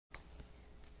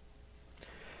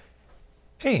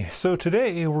Hey, so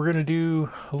today we're going to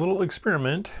do a little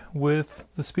experiment with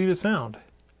the speed of sound.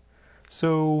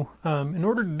 So in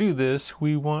order to do this,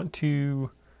 we want to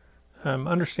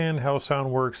understand how sound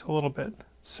works a little bit.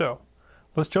 So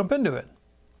let's jump into it.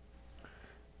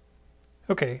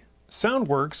 Okay, sound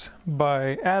works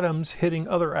by atoms hitting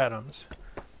other atoms.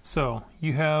 So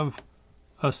you have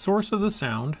a source of the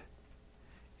sound,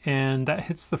 and that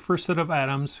hits the first set of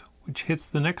atoms, which hits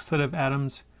the next set of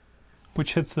atoms,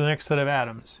 which hits the next set of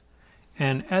atoms.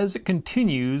 And as it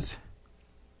continues,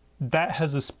 that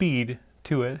has a speed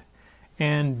to it.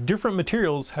 And different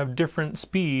materials have different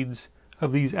speeds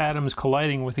of these atoms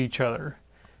colliding with each other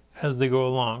as they go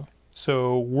along.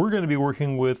 So we're going to be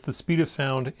working with the speed of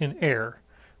sound in air,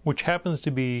 which happens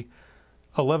to be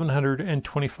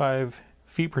 1125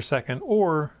 feet per second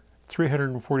or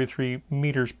 343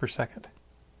 meters per second.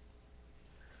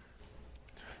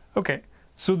 Okay.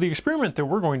 So the experiment that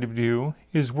we're going to do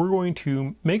is we're going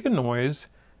to make a noise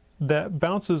that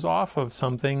bounces off of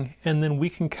something, and then we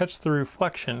can catch the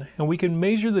reflection, and we can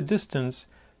measure the distance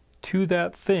to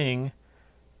that thing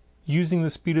using the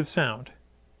speed of sound.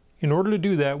 In order to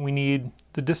do that, we need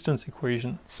the distance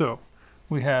equation. So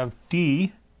we have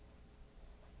d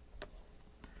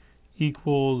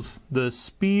equals the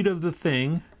speed of the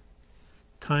thing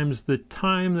times the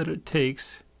time that it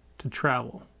takes to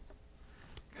travel.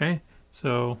 Okay?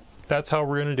 So that's how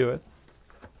we're going to do it.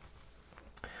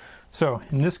 So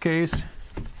in this case,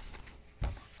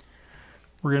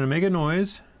 we're going to make a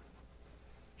noise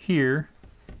here,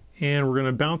 and we're going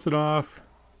to bounce it off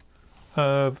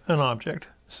of an object,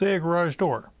 say a garage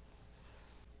door.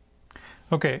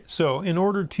 Okay, so in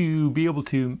order to be able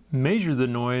to measure the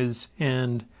noise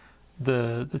and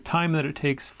the time that it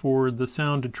takes for the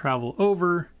sound to travel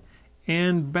over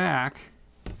and back,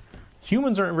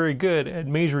 humans aren't very good at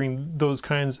measuring those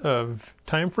kinds of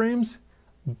time frames,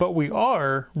 but we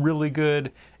are really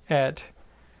good at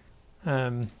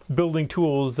building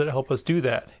tools that help us do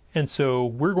that. And so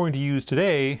we're going to use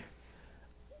today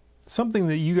something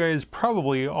that you guys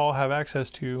probably all have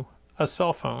access to, a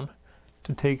cell phone,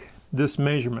 to take this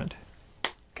measurement.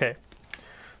 Okay,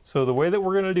 so the way that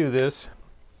we're going to do this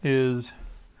is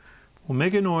we'll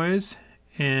make a noise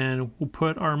and we'll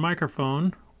put our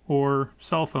microphone or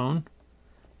cell phone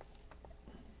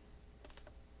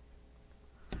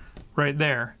right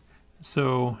there.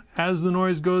 So as the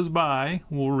noise goes by,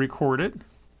 we'll record it,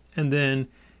 and then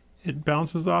it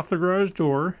bounces off the garage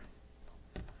door,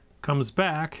 comes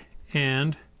back,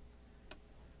 and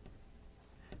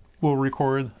we'll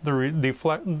record the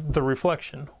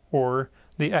reflection or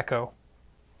the echo.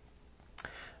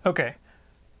 Okay,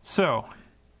 so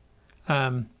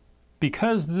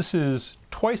because this is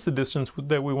twice the distance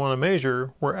that we want to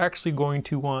measure, we're actually going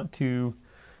to want to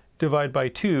divide by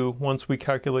 2 once we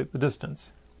calculate the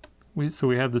distance. So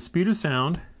we have the speed of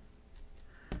sound,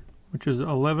 which is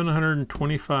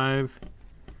 1125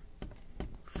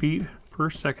 feet per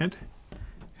second,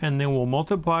 and then we'll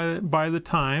multiply it by the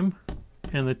time,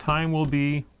 and the time will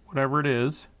be whatever it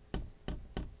is,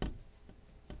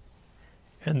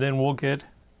 and then we'll get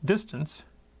distance.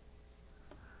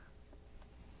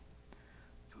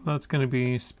 So that's going to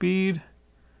be speed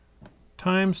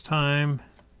times time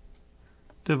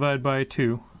divided by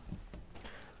 2.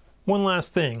 One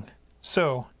last thing.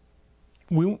 So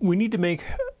we need to make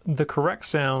the correct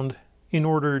sound in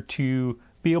order to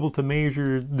be able to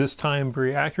measure this time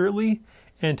very accurately.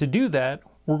 And to do that,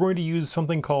 we're going to use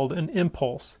something called an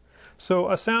impulse.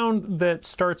 So a sound that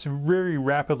starts very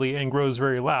rapidly and grows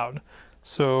very loud.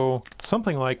 So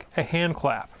something like a hand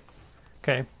clap.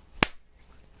 Okay.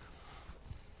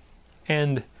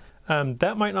 And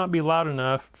that might not be loud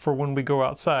enough for when we go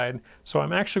outside, so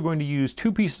I'm actually going to use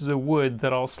 2 pieces of wood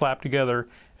that I'll slap together,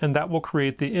 and that will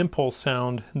create the impulse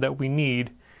sound that we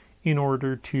need in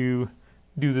order to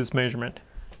do this measurement.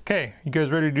 Okay, you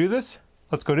guys ready to do this?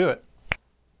 Let's go do it.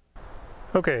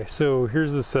 Okay, so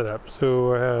here's the setup.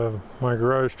 So I have my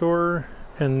garage door,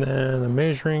 and then a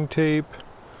measuring tape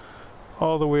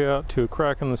all the way out to a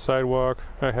crack in the sidewalk.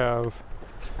 I have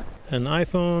an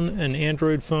iPhone, an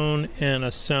Android phone, and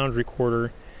a sound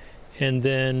recorder. And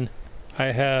then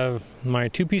I have my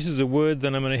 2 pieces of wood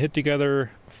that I'm going to hit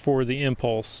together for the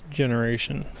impulse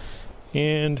generation.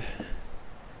 And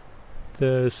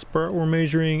the spot we're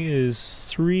measuring is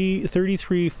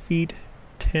 33 feet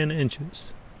 10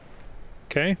 inches.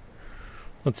 Okay,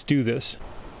 let's do this.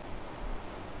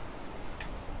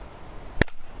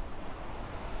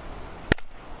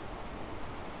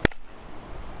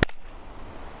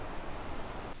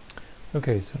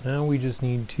 Okay, so now we just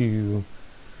need to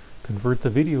convert the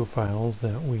video files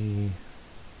that we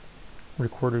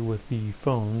recorded with the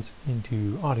phones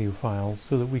into audio files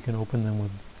so that we can open them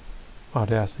with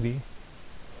Audacity.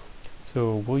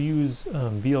 So we'll use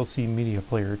VLC Media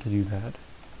Player to do that.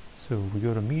 So we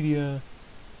go to Media,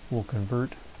 we'll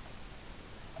convert.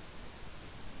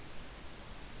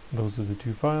 Those are the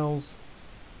two files,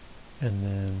 and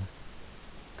then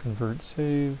convert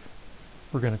save.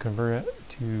 We're going to convert it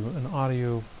to an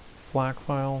audio FLAC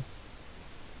file,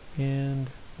 and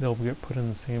they'll get put in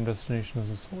the same destination as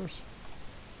the source.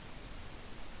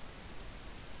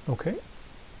 Okay,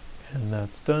 and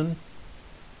that's done.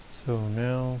 So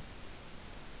now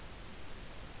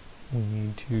we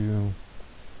need to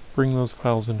bring those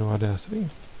files into Audacity.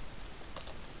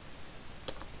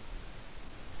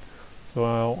 So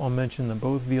I'll mention that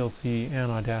both VLC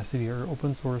and Audacity are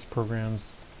open source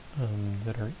programs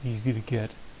that are easy to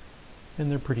get,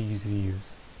 and they're pretty easy to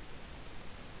use.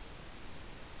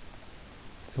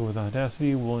 So with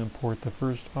Audacity, we'll import the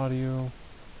first audio,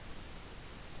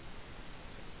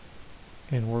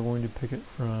 and we're going to pick it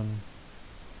from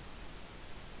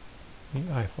the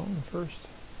iPhone first.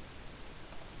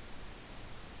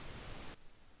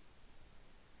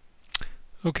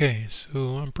 Okay,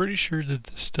 so I'm pretty sure that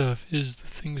this stuff is the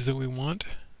things that we want.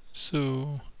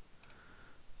 So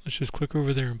let's just click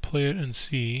over there and play it and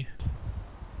see.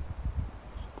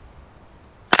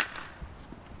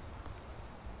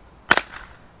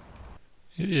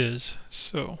 It is.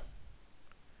 So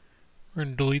we're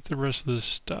going to delete the rest of this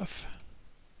stuff.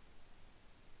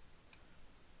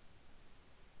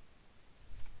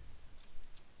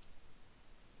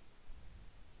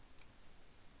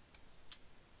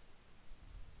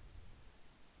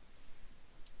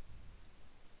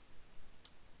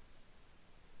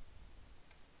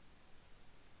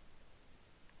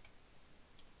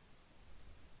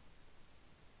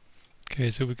 Okay,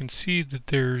 so we can see that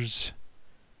there's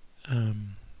a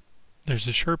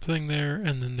sharp thing there,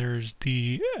 and then there's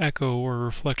the echo or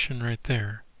reflection right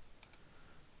there.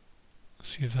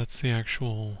 Let's see if that's the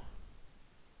actual.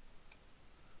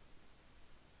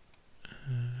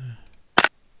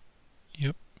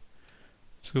 Yep.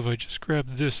 So if I just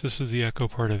grab this is the echo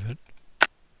part of it.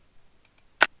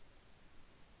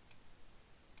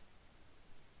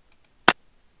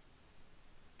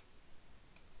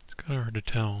 It's kind of hard to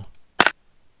tell.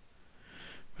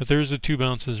 But there's the two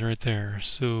bounces right there.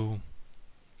 So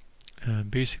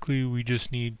basically we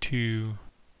just need to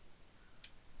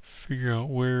figure out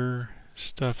where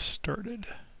stuff started.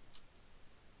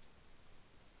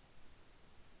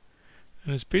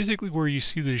 And it's basically where you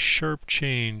see this sharp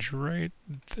change right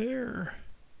there.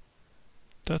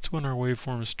 That's when our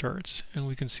waveform starts. And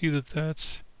we can see that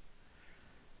that's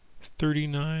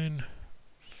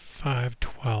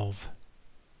 39,512.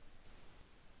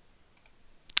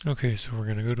 Okay, so we're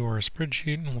going to go to our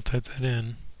spreadsheet and we'll type that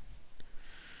in.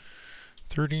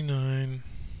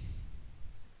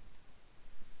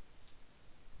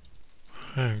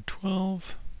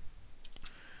 39,512.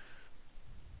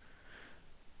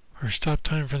 Our stop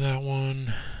time for that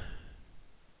one.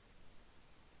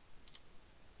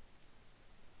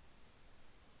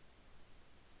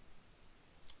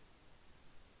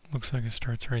 Looks like it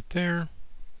starts right there.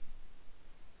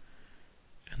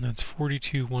 And that's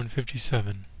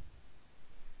 42,157.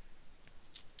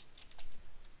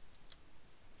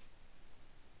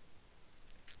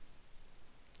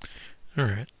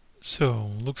 Alright, so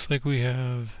looks like we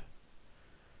have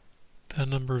that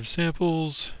number of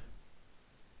samples,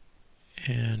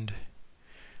 and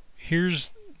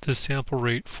here's the sample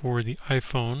rate for the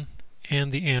iPhone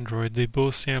and the Android. They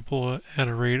both sample at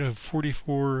a rate of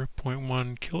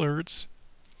 44.1 kilohertz.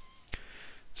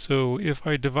 So if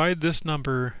I divide this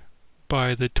number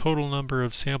by the total number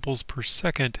of samples per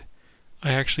second,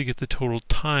 I actually get the total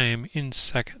time in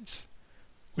seconds,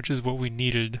 which is what we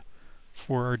needed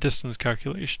for our distance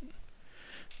calculation.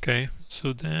 Okay,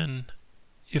 so then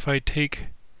if I take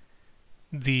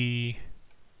the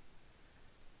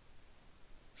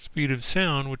speed of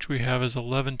sound, which we have as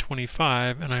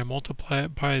 1125, and I multiply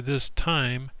it by this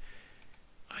time,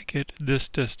 I get this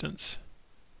distance.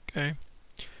 Okay,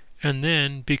 and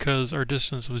then because our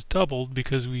distance was doubled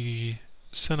because we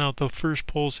sent out the first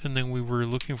pulse and then we were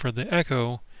looking for the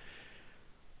echo,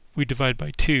 we divide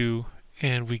by 2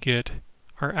 and we get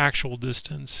our actual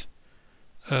distance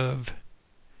of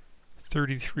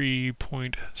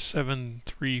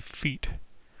 33.73 feet.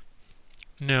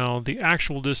 Now the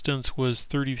actual distance was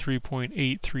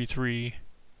 33.833,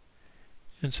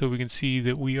 and so we can see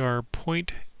that we are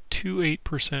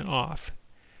 0.28% off.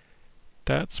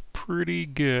 That's pretty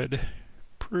good.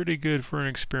 Pretty good for an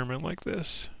experiment like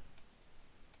this.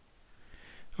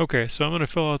 Okay, so I'm going to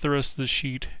fill out the rest of the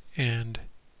sheet and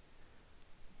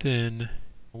then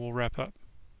we'll wrap up.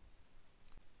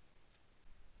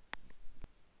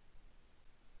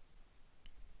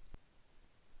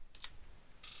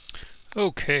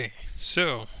 Okay,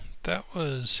 so that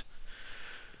was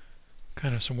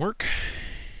kind of some work.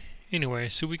 Anyway,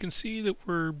 so we can see that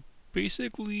we're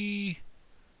basically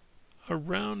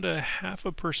around a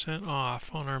 0.5% off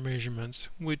on our measurements,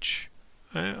 which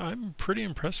I'm pretty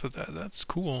impressed with that. That's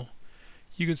cool.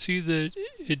 You can see that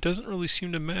it doesn't really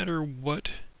seem to matter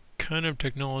what kind of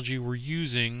technology we're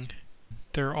using.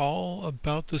 They're all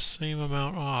about the same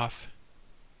amount off.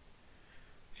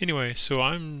 Anyway, so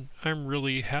I'm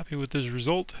really happy with this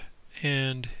result,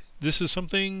 and this is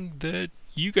something that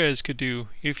you guys could do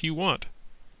if you want.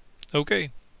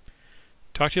 Okay,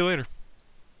 talk to you later.